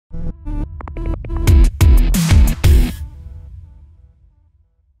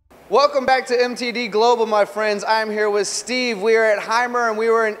Welcome back to MTD Global, my friends. I'm here with Steve. We are at Haimer and we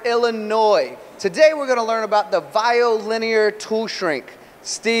were in Illinois. Today we're going to learn about the Violinear tool shrink.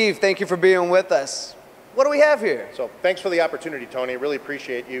 Steve, thank you for being with us. What do we have here? So thanks for the opportunity, Tony. Really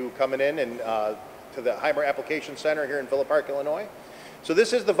appreciate you coming in and to the Haimer Application Center here in Villa Park, Illinois. So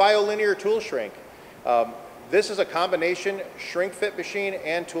this is the Violinear tool shrink. This is a combination shrink fit machine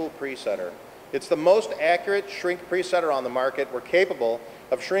and tool presetter. It's the most accurate shrink presetter on the market. We're capable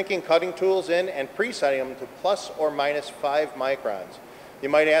of shrinking cutting tools in and presetting them to plus or minus 5 microns. You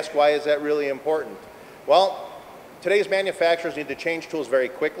might ask, why is that really important? Well, today's manufacturers need to change tools very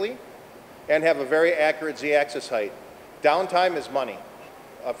quickly and have a very accurate Z-axis height. Downtime is money.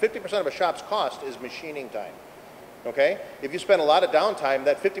 50% of a shop's cost is machining time. Okay? If you spend a lot of downtime,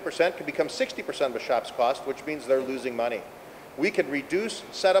 that 50% can become 60% of a shop's cost, which means they're losing money. We can reduce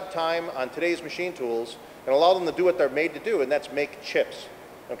setup time on today's machine tools and allow them to do what they're made to do, and that's make chips.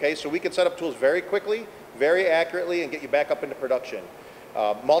 Okay, so we can set up tools very quickly, very accurately, and get you back up into production.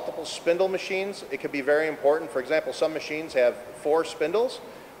 Multiple spindle machines, it can be very important. For example, some machines have 4 spindles.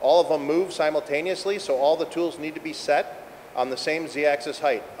 All of them move simultaneously, so all the tools need to be set on the same Z-axis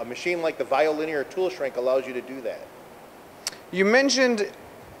height. A machine like the Violinear tool shrink allows you to do that. You mentioned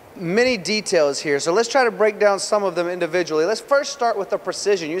many details here, so let's try to break down some of them individually. Let's first start with the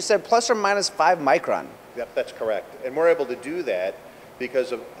precision. You said plus or minus 5 micron. Yep, that's correct. And we're able to do that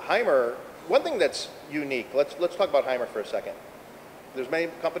because of Haimer. One thing that's unique, let's talk about Haimer for a second. There's many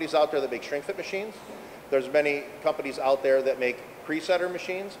companies out there that make shrink fit machines. There's many companies out there that make presetter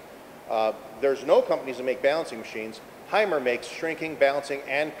machines. There's no companies that make balancing machines. Haimer makes shrinking, balancing,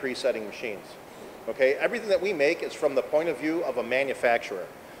 and presetting machines. Okay, everything that we make is from the point of view of a manufacturer.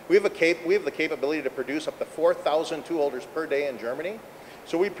 We have the capability to produce up to 4,000 tool holders per day in Germany.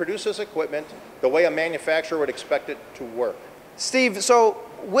 So we produce this equipment the way a manufacturer would expect it to work. Steve, so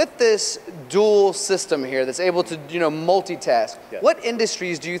with this dual system here that's able to, multitask, Yes. What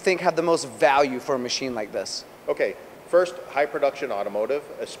industries do you think have the most value for a machine like this? Okay, first, high production automotive,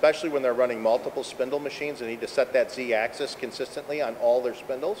 especially when they're running multiple spindle machines and need to set that Z-axis consistently on all their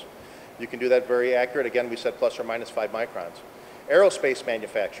spindles. You can do that very accurate. Again, we said plus or minus 5 microns. Aerospace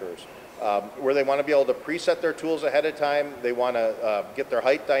manufacturers, where they want to be able to preset their tools ahead of time. They want to get their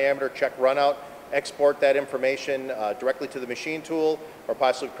height, diameter, check runout, export that information directly to the machine tool, or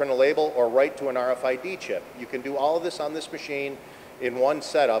possibly print a label, or write to an RFID chip. You can do all of this on this machine in one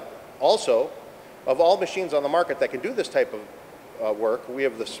setup. Also, of all machines on the market that can do this type of work, we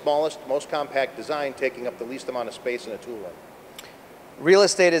have the smallest, most compact design, taking up the least amount of space in a tool room. Real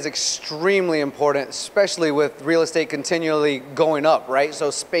estate is extremely important, especially with real estate continually going up, right? So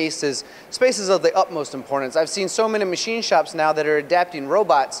space is of the utmost importance. I've seen so many machine shops now that are adapting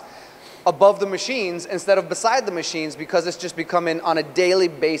robots above the machines instead of beside the machines because it's just becoming on a daily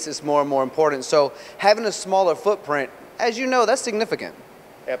basis more and more important. So having a smaller footprint, as you know, that's significant.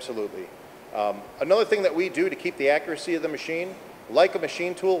 Absolutely. Another thing that we do to keep the accuracy of the machine, like a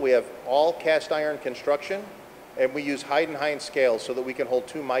machine tool, we have all cast iron construction, and we use Heidenhain scales so that we can hold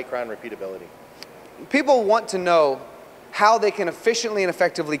 2 micron repeatability. People want to know how they can efficiently and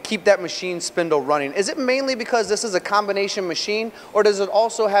effectively keep that machine spindle running. Is it mainly because this is a combination machine, or does it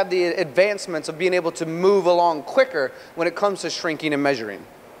also have the advancements of being able to move along quicker when it comes to shrinking and measuring?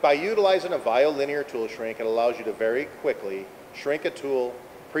 By utilizing a Violinear tool shrink, it allows you to very quickly shrink a tool,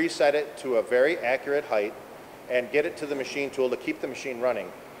 preset it to a very accurate height, and get it to the machine tool to keep the machine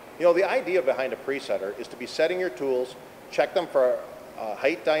running. You know, the idea behind a presetter is to be setting your tools, check them for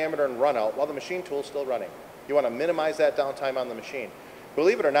height, diameter, and runout while the machine tool is still running. You want to minimize that downtime on the machine.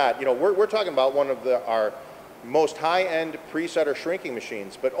 Believe it or not, we're talking about one of our most high-end presetter shrinking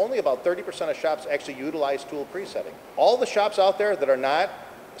machines, but only about 30% of shops actually utilize tool presetting. All the shops out there that are not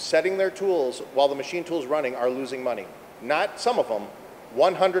setting their tools while the machine tool is running are losing money. Not some of them,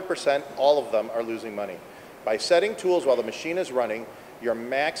 100%, all of them are losing money. By setting tools while the machine is running, you're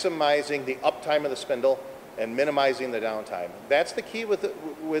maximizing the uptime of the spindle and minimizing the downtime. That's the key with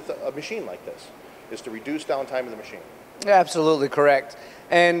a machine like this, is to reduce downtime of the machine. Yeah, absolutely correct.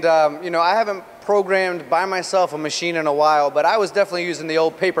 And I haven't programmed by myself a machine in a while, but I was definitely using the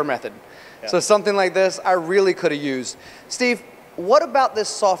old paper method. Yeah. So something like this I really could have used. Steve, what about this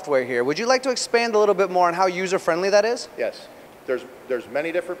software here? Would you like to expand a little bit more on how user-friendly that is? Yes. There's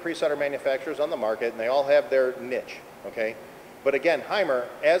many different presetter manufacturers on the market, and they all have their niche, okay? But again, Haimer,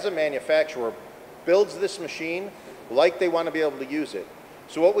 as a manufacturer, builds this machine like they want to be able to use it.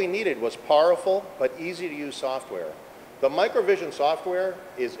 So what we needed was powerful but easy to use software. The MicroVision software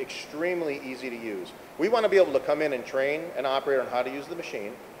is extremely easy to use. We want to be able to come in and train an operator on how to use the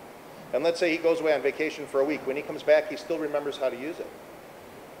machine. And let's say he goes away on vacation for a week. When he comes back, he still remembers how to use it.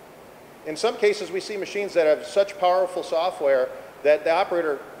 In some cases, we see machines that have such powerful software that the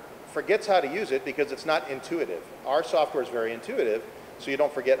operator forgets how to use it because it's not intuitive. Our software is very intuitive, so you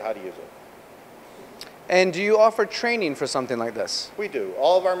don't forget how to use it. And do you offer training for something like this? We do.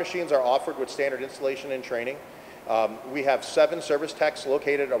 All of our machines are offered with standard installation and training. We have 7 service techs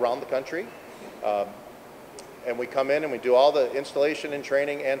located around the country. And we come in and we do all the installation and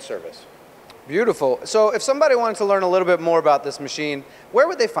training and service. Beautiful. So if somebody wanted to learn a little bit more about this machine, where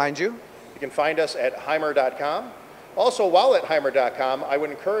would they find you? You can find us at Haimer.com. Also, while at Haimer.com, I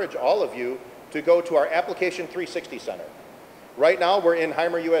would encourage all of you to go to our Application 360 Center. Right now, we're in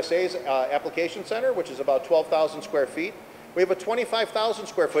Haimer USA's Application Center, which is about 12,000 square feet. We have a 25,000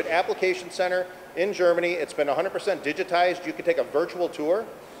 square foot application center in Germany. It's been 100% digitized. You can take a virtual tour.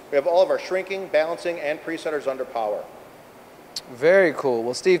 We have all of our shrinking, balancing, and presetters under power. Very cool.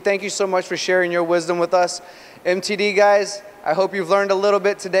 Well, Steve, thank you so much for sharing your wisdom with us. MTD guys, I hope you've learned a little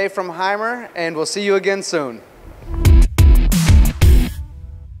bit today from Haimer, and we'll see you again soon.